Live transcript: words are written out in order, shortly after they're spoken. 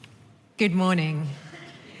Good morning.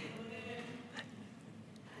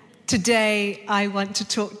 Today, I want to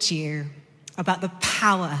talk to you about the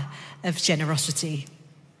power of generosity.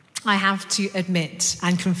 I have to admit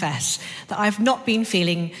and confess that I've not been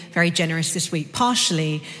feeling very generous this week,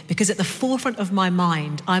 partially because at the forefront of my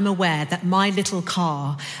mind, I'm aware that my little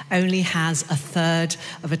car only has a third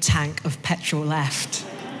of a tank of petrol left.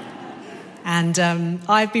 And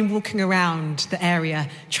I've been walking around the area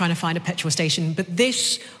trying to find a petrol station, but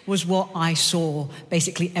this was what I saw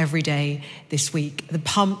basically every day this week. The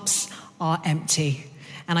pumps are empty,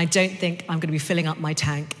 and I don't think I'm going to be filling up my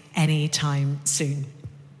tank anytime soon.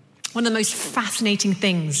 One of the most fascinating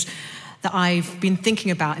things that I've been thinking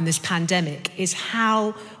about in this pandemic is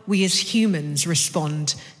how we as humans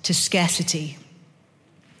respond to scarcity.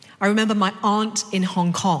 I remember my aunt in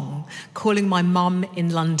Hong Kong calling my mum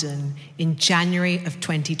in London in January of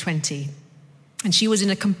 2020. And she was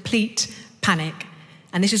in a complete panic.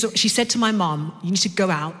 And this is what she said to my mum: you need to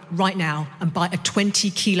go out right now and buy a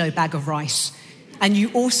 20-kilo bag of rice. And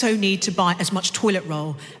you also need to buy as much toilet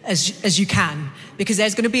roll as you can, because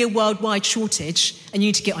there's going to be a worldwide shortage and you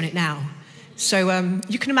need to get on it now. So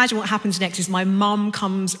you can imagine what happens next is my mum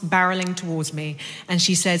comes barreling towards me and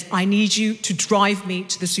she says, I need you to drive me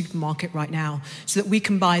to the supermarket right now so that we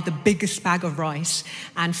can buy the biggest bag of rice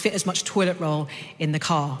and fit as much toilet roll in the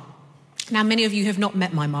car. Now, many of you have not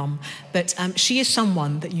met my mum, but she is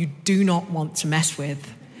someone that you do not want to mess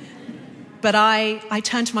with. But I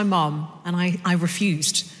turned to my mum and I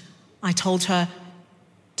refused. I told her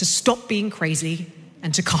to stop being crazy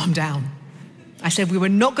and to calm down. I said we were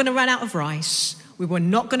not going to run out of rice, we were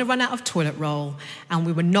not going to run out of toilet roll, and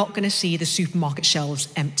we were not going to see the supermarket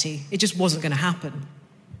shelves empty. It just wasn't going to happen.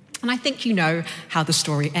 And I think you know how the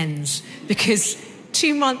story ends, because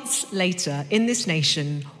 2 months later, in this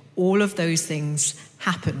nation, all of those things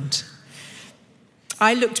happened.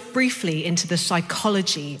 I looked briefly into the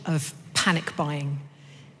psychology of panic buying,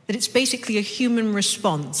 that it's basically a human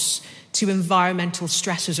response to environmental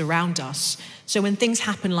stresses around us. So when things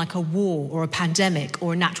happen like a war or a pandemic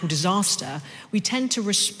or a natural disaster, we tend to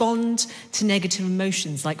respond to negative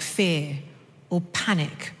emotions like fear or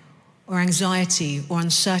panic or anxiety or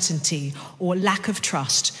uncertainty or lack of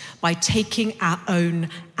trust by taking our own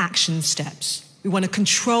action steps. We want to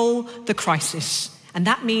control the crisis, and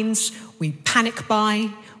that means we panic buy,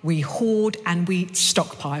 we hoard, and we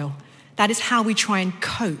stockpile. That is how we try and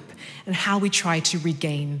cope and how we try to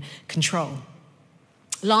regain control.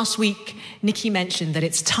 Last week, Nikki mentioned that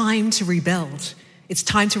it's time to rebuild. It's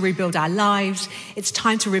time to rebuild our lives, it's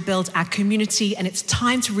time to rebuild our community, and it's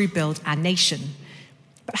time to rebuild our nation.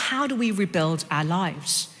 But how do we rebuild our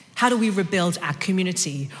lives? How do we rebuild our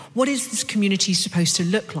community? What is this community supposed to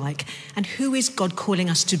look like? And who is God calling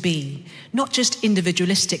us to be? Not just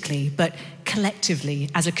individualistically, but collectively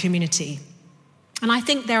as a community. And I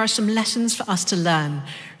think there are some lessons for us to learn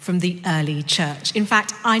from the early church. In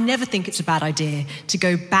fact, I never think it's a bad idea to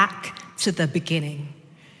go back to the beginning,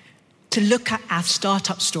 to look at our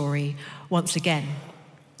startup story once again.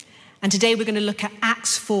 And today we're going to look at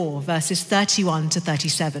Acts 4, verses 31 to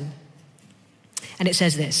 37. And it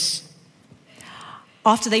says this: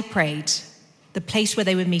 after they prayed, the place where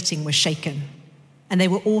they were meeting was shaken, and they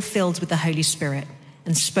were all filled with the Holy Spirit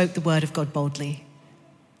and spoke the word of God boldly.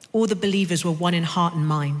 All the believers were one in heart and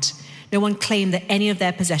mind. No one claimed that any of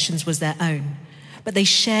their possessions was their own, but they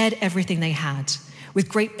shared everything they had. With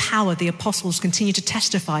great power, the apostles continued to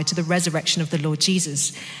testify to the resurrection of the Lord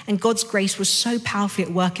Jesus. And God's grace was so powerfully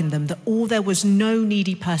at work in them that there was no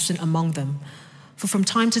needy person among them. For from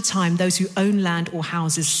time to time, those who owned land or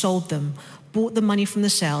houses sold them, bought the money from the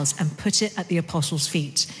sales, and put it at the apostles'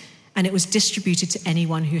 feet. And it was distributed to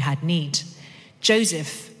anyone who had need.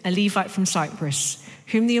 Joseph, a Levite from Cyprus,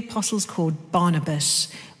 whom the apostles called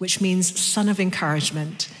Barnabas, which means son of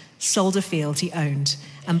encouragement, sold a field he owned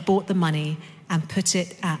and bought the money and put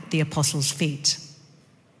it at the apostles' feet.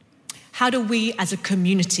 How do we as a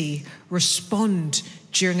community respond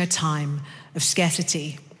during a time of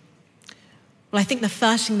scarcity? Well, I think the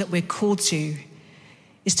first thing that we're called to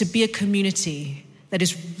is to be a community that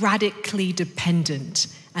is radically dependent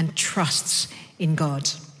and trusts in God.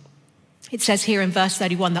 It says here in verse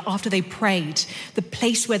 31 that after they prayed, the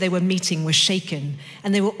place where they were meeting was shaken,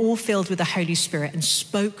 and they were all filled with the Holy Spirit and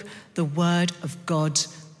spoke the word of God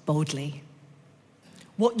boldly.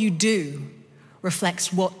 What you do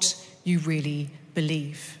reflects what you really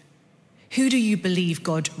believe. Who do you believe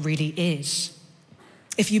God really is?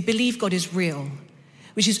 If you believe God is real,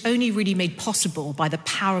 which is only really made possible by the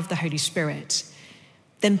power of the Holy Spirit,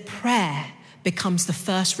 then prayer becomes the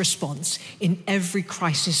first response in every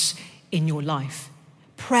crisis in your life.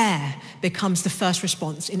 Prayer becomes the first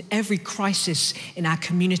response in every crisis in our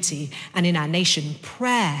community and in our nation.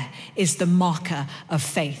 Prayer is the marker of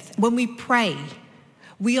faith. When we pray,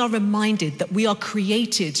 we are reminded that we are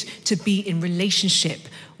created to be in relationship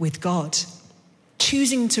with God.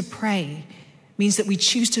 Choosing to pray means that we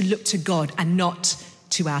choose to look to God and not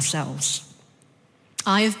to ourselves.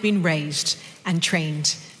 I have been raised and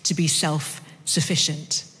trained to be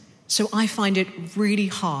self-sufficient, so I find it really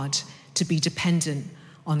hard to be dependent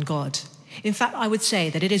on God. In fact, I would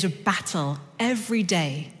say that it is a battle every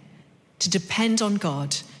day to depend on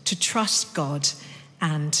God, to trust God,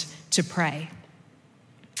 and to pray.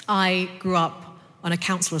 I grew up on a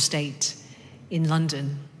council estate in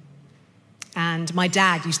London, and my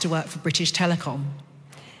dad used to work for British Telecom.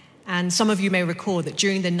 And some of you may recall that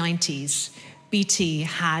during the 90s, BT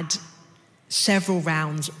had several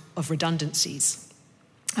rounds of redundancies.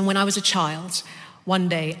 And when I was a child, one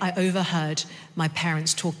day I overheard my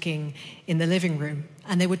parents talking in the living room,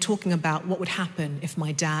 and they were talking about what would happen if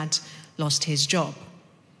my dad lost his job.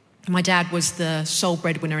 My dad was the sole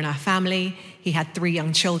breadwinner in our family. He had 3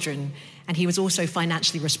 young children, and he was also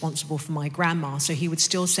financially responsible for my grandma, so he would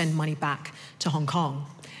still send money back to Hong Kong.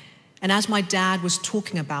 And as my dad was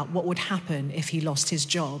talking about what would happen if he lost his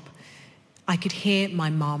job, I could hear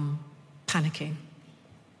my mum panicking.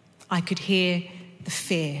 I could hear the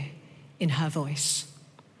fear in her voice.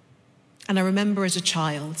 And I remember as a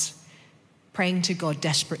child praying to God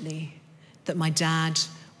desperately that my dad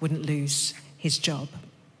wouldn't lose his job.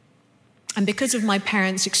 And because of my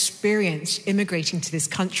parents' experience immigrating to this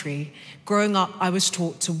country, growing up, I was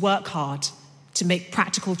taught to work hard, to make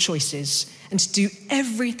practical choices, and to do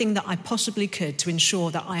everything that I possibly could to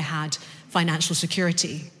ensure that I had financial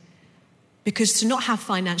security. Because to not have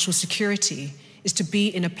financial security is to be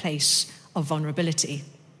in a place of vulnerability.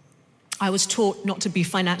 I was taught not to be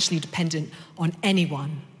financially dependent on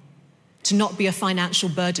anyone, to not be a financial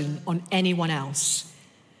burden on anyone else.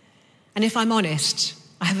 And if I'm honest,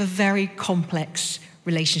 I have a very complex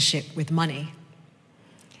relationship with money.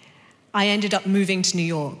 I ended up moving to New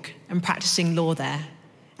York and practicing law there,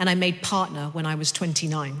 and I made partner when I was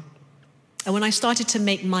 29. And when I started to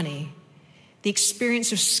make money, the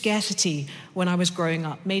experience of scarcity when I was growing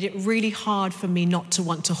up made it really hard for me not to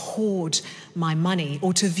want to hoard my money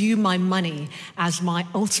or to view my money as my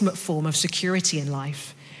ultimate form of security in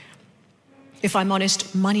life. If I'm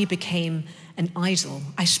honest, money became an idol.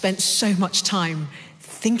 I spent so much time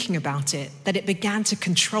thinking about it that it began to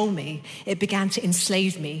control me. It began to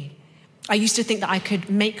enslave me. I used to think that I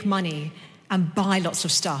could make money and buy lots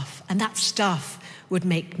of stuff, and that stuff would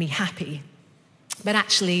make me happy. But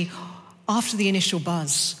actually, after the initial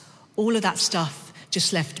buzz, all of that stuff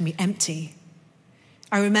just left me empty.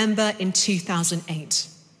 I remember in 2008,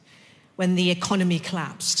 when the economy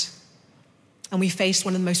collapsed, and we faced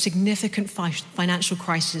one of the most significant financial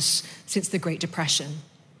crises since the Great Depression.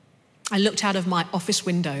 I looked out of my office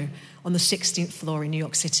window on the 16th floor in New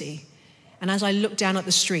York City, and as I looked down at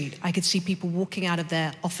the street, I could see people walking out of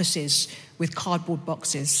their offices with cardboard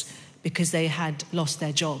boxes because they had lost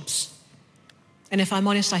their jobs. And if I'm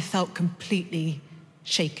honest, I felt completely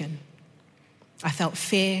shaken. I felt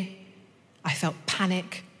fear, I felt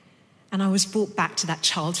panic, and I was brought back to that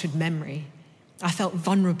childhood memory. I felt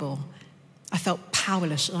vulnerable, I felt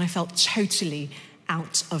powerless, and I felt totally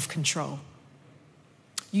out of control.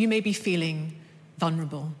 You may be feeling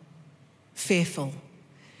vulnerable, fearful,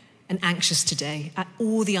 and anxious today at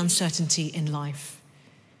all the uncertainty in life.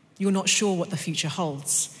 You're not sure what the future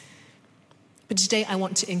holds. But today I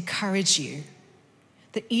want to encourage you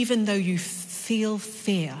that even though you feel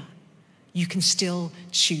fear, you can still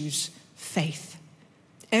choose faith.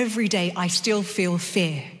 Every day I still feel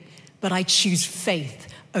fear, but I choose faith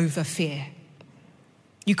over fear.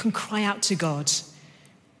 You can cry out to God.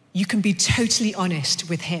 You can be totally honest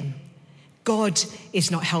with him. God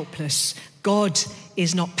is not helpless. God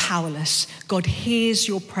is not powerless. God hears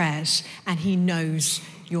your prayers and he knows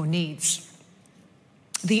your needs.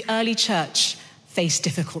 The early church faced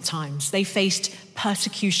difficult times. They faced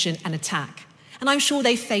persecution and attack. And I'm sure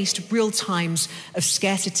they faced real times of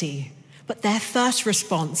scarcity. But their first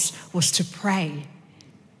response was to pray,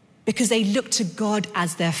 because they looked to God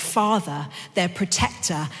as their father, their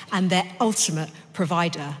protector, and their ultimate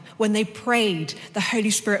provider. When they prayed, the Holy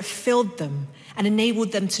Spirit filled them and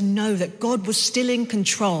enabled them to know that God was still in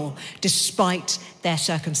control despite their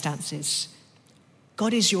circumstances.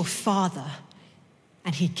 God is your father,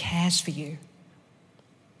 and he cares for you.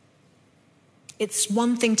 It's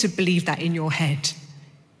one thing to believe that in your head.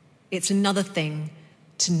 It's another thing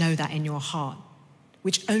to know that in your heart,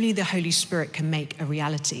 which only the Holy Spirit can make a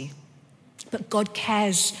reality. But God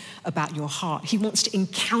cares about your heart. He wants to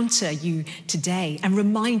encounter you today and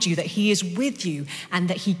remind you that he is with you and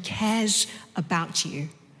that he cares about you.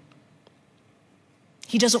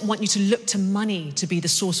 He doesn't want you to look to money to be the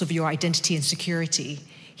source of your identity and security.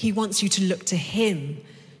 He wants you to look to him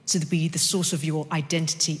to be the source of your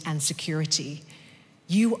identity and security.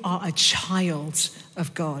 You are a child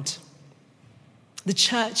of God. The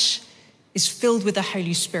church is filled with the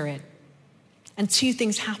Holy Spirit, and two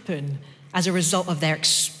things happen as a result of their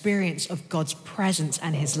experience of God's presence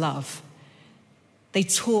and his love. They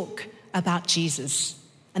talk about Jesus,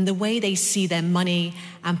 and the way they see their money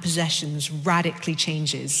and possessions radically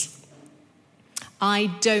changes. I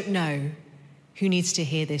don't know who needs to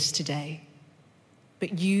hear this today,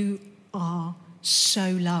 but you are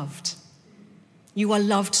so loved. You are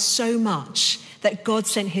loved so much that God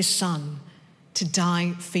sent his son to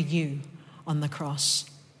die for you on the cross.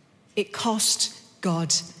 It cost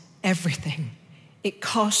God everything. It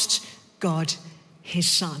cost God his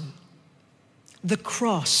son. The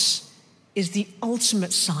cross is the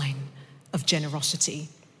ultimate sign of generosity.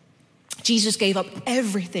 Jesus gave up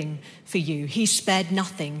everything for you. He spared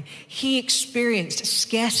nothing. He experienced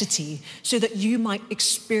scarcity so that you might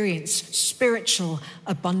experience spiritual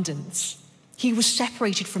abundance. He was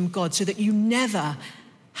separated from God so that you never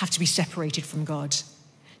have to be separated from God.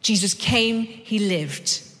 Jesus came, he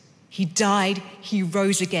lived. He died, he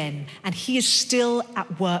rose again, and he is still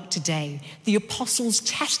at work today. The apostles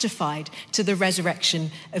testified to the resurrection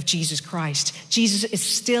of Jesus Christ. Jesus is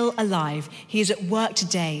still alive. He is at work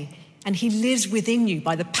today, and he lives within you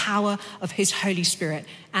by the power of his Holy Spirit,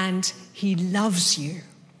 and he loves you.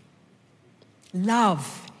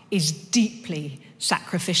 Love is deeply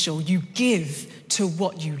sacrificial. You give to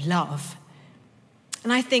what you love.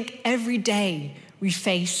 And I think every day we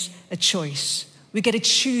face a choice. We get to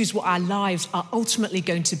choose what our lives are ultimately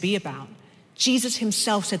going to be about. Jesus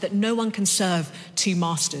himself said that no one can serve two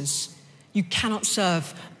masters. You cannot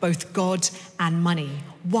serve both God and money.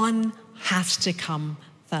 One has to come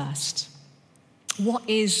first. What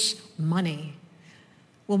is money?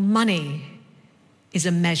 Well, money is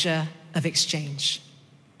a measure of exchange.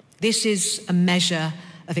 This is a measure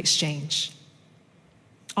of exchange.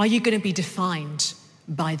 Are you going to be defined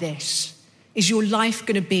by this? Is your life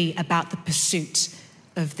going to be about the pursuit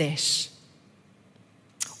of this?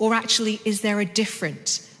 Or actually, is there a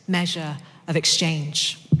different measure of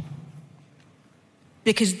exchange?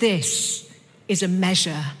 Because this is a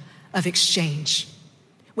measure of exchange.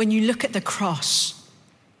 When you look at the cross,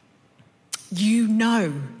 you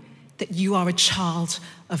know that you are a child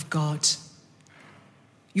of God.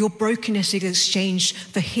 Your brokenness is exchanged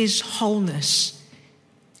for his wholeness.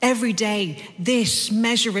 Every day, this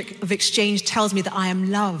measure of exchange tells me that I am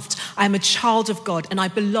loved, I am a child of God, and I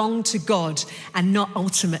belong to God and not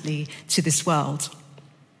ultimately to this world.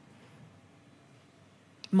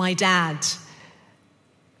 My dad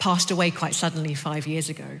passed away quite suddenly 5 years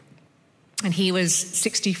ago, and he was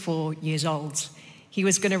 64 years old. He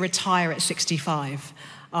was going to retire at 65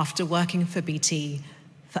 after working for BT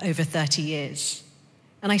for over 30 years.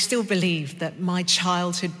 And I still believe that my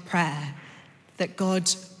childhood prayer that God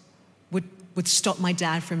would stop my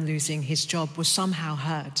dad from losing his job was somehow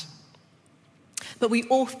heard. But we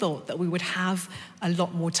all thought that we would have a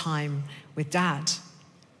lot more time with dad.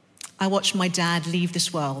 I watched my dad leave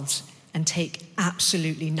this world and take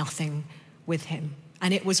absolutely nothing with him.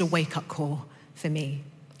 And it was a wake-up call for me,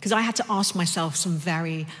 because I had to ask myself some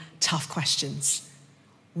very tough questions.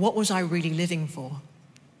 What was I really living for?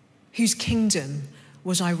 Whose kingdom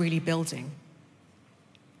was I really building?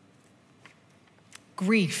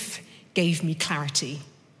 Grief gave me clarity.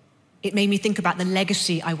 It made me think about the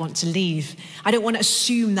legacy I want to leave. I don't want to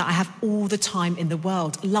assume that I have all the time in the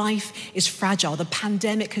world. Life is fragile. The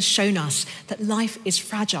pandemic has shown us that life is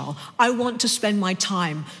fragile. I want to spend my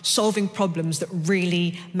time solving problems that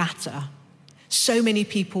really matter. So many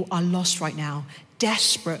people are lost right now,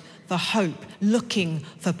 desperate for hope, looking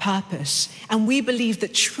for purpose. And we believe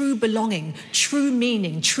that true belonging, true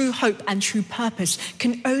meaning, true hope, and true purpose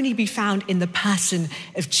can only be found in the person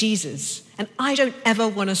of Jesus. And I don't ever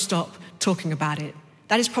want to stop talking about it.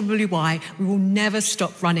 That is probably why we will never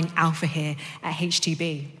stop running Alpha here at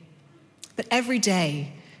HTB. But every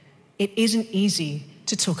day, it isn't easy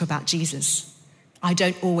to talk about Jesus. I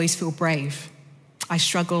don't always feel brave. I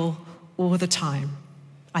struggle all the time.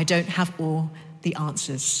 I don't have all the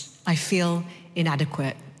answers. I feel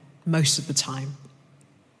inadequate most of the time.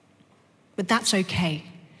 But that's okay,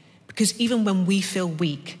 because even when we feel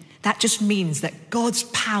weak, that just means that God's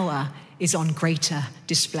power is on greater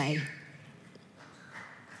display.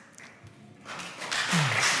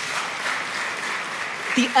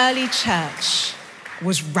 The early church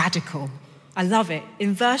was radical. I love it.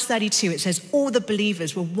 In verse 32, it says, all the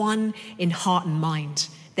believers were one in heart and mind.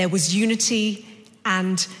 There was unity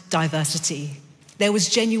and diversity. There was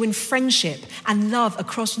genuine friendship and love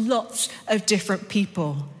across lots of different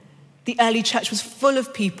people. The early church was full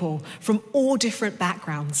of people from all different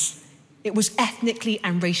backgrounds. It was ethnically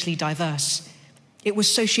and racially diverse. It was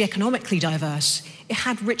socioeconomically diverse. It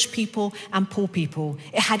had rich people and poor people.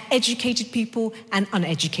 It had educated people and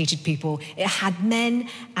uneducated people. It had men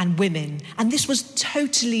and women. And this was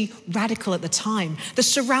totally radical at the time. The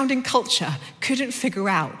surrounding culture couldn't figure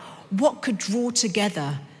out what could draw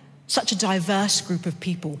together such a diverse group of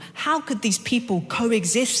people. How could these people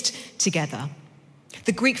coexist together?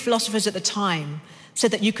 The Greek philosophers at the time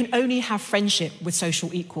said that you can only have friendship with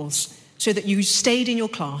social equals, so that you stayed in your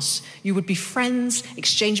class, you would be friends,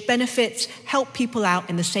 exchange benefits, help people out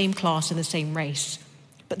in the same class and the same race.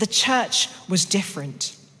 But the church was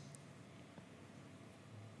different.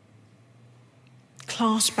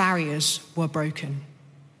 Class barriers were broken.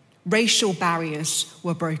 Racial barriers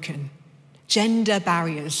were broken. Gender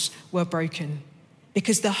barriers were broken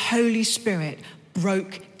because the Holy Spirit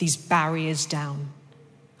broke these barriers down.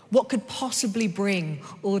 What could possibly bring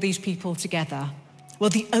all these people together? Well,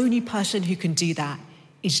 the only person who can do that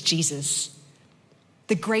is Jesus.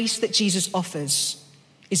 The grace that Jesus offers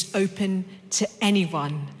is open to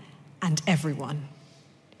anyone and everyone.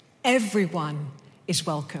 Everyone is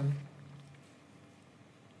welcome.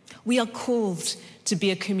 We are called to be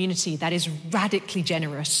a community that is radically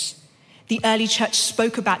generous. The early church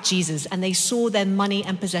spoke about Jesus and they saw their money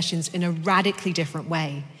and possessions in a radically different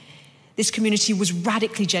way. This community was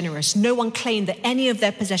radically generous. No one claimed that any of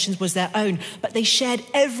their possessions was their own, but they shared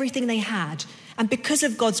everything they had. And because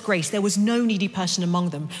of God's grace, there was no needy person among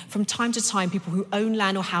them. From time to time, people who owned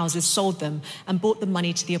land or houses sold them and brought the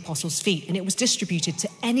money to the apostles' feet, and it was distributed to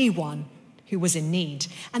anyone who was in need.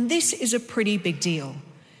 And this is a pretty big deal,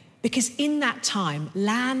 because in that time,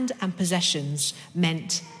 land and possessions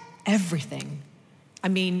meant everything. I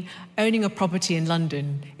mean, owning a property in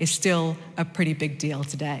London is still a pretty big deal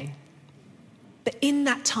today. But in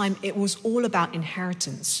that time, it was all about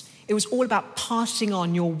inheritance. It was all about passing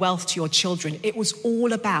on your wealth to your children. It was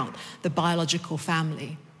all about the biological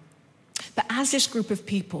family. But as this group of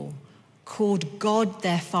people called God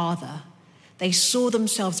their Father, they saw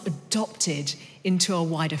themselves adopted into a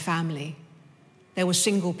wider family. There were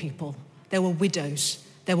single people, there were widows,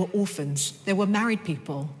 there were orphans, there were married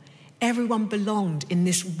people. Everyone belonged in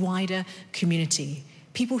this wider community.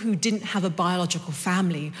 People who didn't have a biological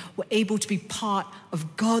family were able to be part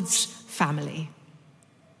of God's family.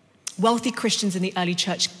 Wealthy Christians in the early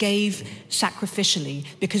church gave sacrificially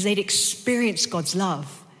because they'd experienced God's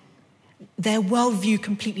love. Their worldview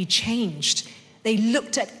completely changed. They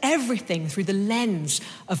looked at everything through the lens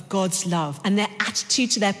of God's love, and their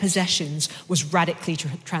attitude to their possessions was radically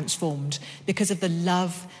transformed because of the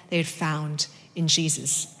love they had found in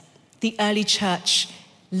Jesus. The early church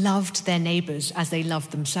loved their neighbors as they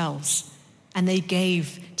loved themselves, and they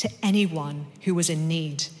gave to anyone who was in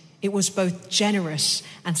need. It was both generous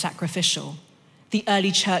and sacrificial. The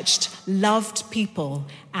early church loved people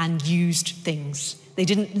and used things. They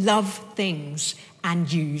didn't love things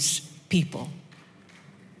and use people.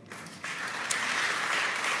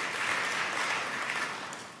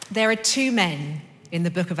 There are two men in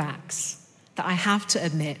the book of Acts that I have to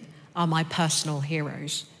admit are my personal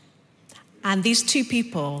heroes. And these two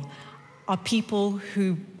people are people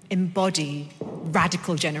who embody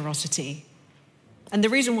radical generosity. And the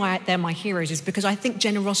reason why they're my heroes is because I think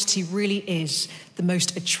generosity really is the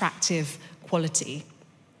most attractive quality.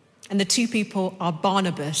 And the two people are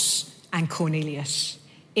Barnabas and Cornelius.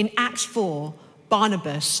 In Acts 4,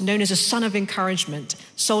 Barnabas, known as a son of encouragement,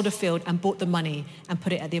 sold a field and bought the money and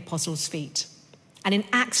put it at the apostles' feet. And in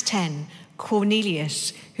Acts 10,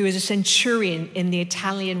 Cornelius, who is a centurion in the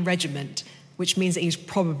Italian regiment, which means that he's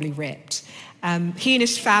probably ripped, he and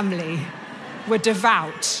his family were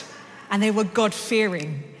devout and they were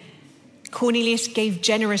God-fearing. Cornelius gave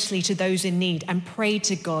generously to those in need and prayed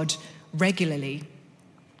to God regularly.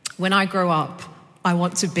 When I grow up, I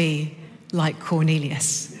want to be like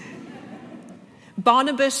Cornelius.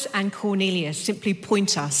 Barnabas and Cornelius simply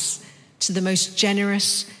point us to the most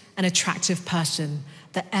generous and attractive person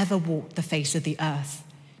that ever walked the face of the earth,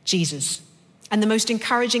 Jesus. And the most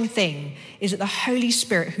encouraging thing is that the Holy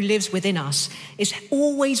Spirit who lives within us is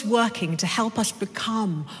always working to help us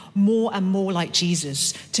become more and more like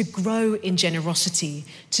Jesus, to grow in generosity,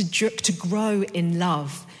 to grow in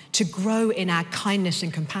love, to grow in our kindness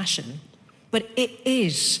and compassion. But it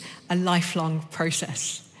is a lifelong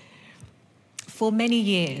process. For many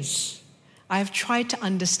years, I have tried to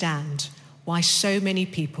understand why so many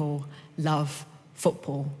people love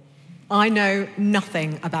football. I know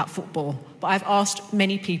nothing about football, but I've asked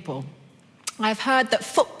many people. I've heard that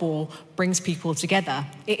football brings people together.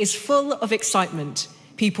 It is full of excitement.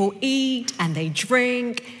 People eat and they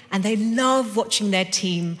drink and they love watching their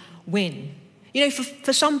team win. You know,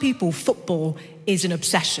 for some people, football is an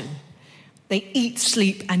obsession. They eat,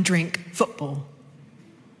 sleep, and drink football.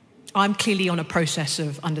 I'm clearly on a process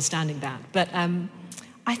of understanding that. But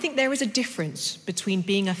I think there is a difference between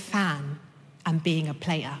being a fan and being a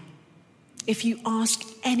player. If you ask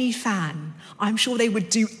any fan, I'm sure they would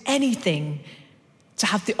do anything to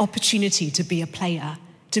have the opportunity to be a player,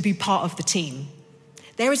 to be part of the team.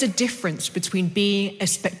 There is a difference between being a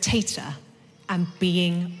spectator and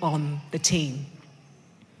being on the team.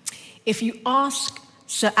 If you ask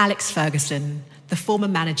Sir Alex Ferguson, the former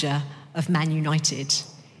manager of Man United,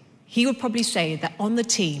 he would probably say that on the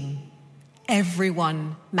team,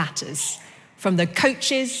 everyone matters. From the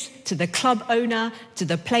coaches, to the club owner, to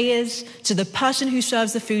the players, to the person who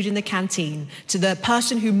serves the food in the canteen, to the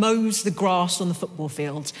person who mows the grass on the football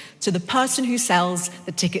field, to the person who sells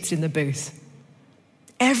the tickets in the booth.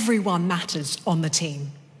 Everyone matters on the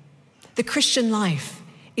team. The Christian life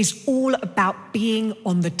is all about being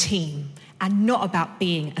on the team and not about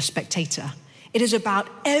being a spectator. It is about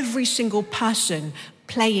every single person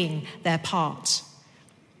playing their part.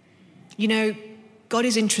 You know, God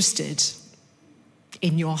is interested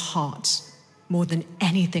in your heart more than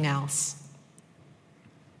anything else.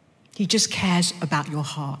 He just cares about your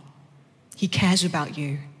heart. He cares about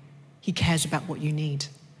you. He cares about what you need.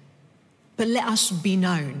 But let us be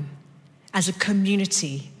known as a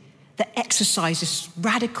community that exercises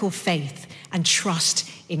radical faith and trust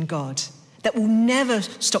in God, that will never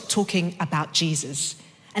stop talking about Jesus.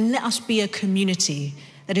 And let us be a community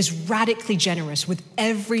that is radically generous with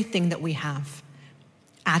everything that we have,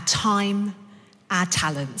 our time, our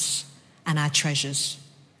talents, and our treasures.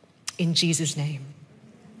 In Jesus' name,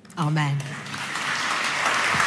 amen.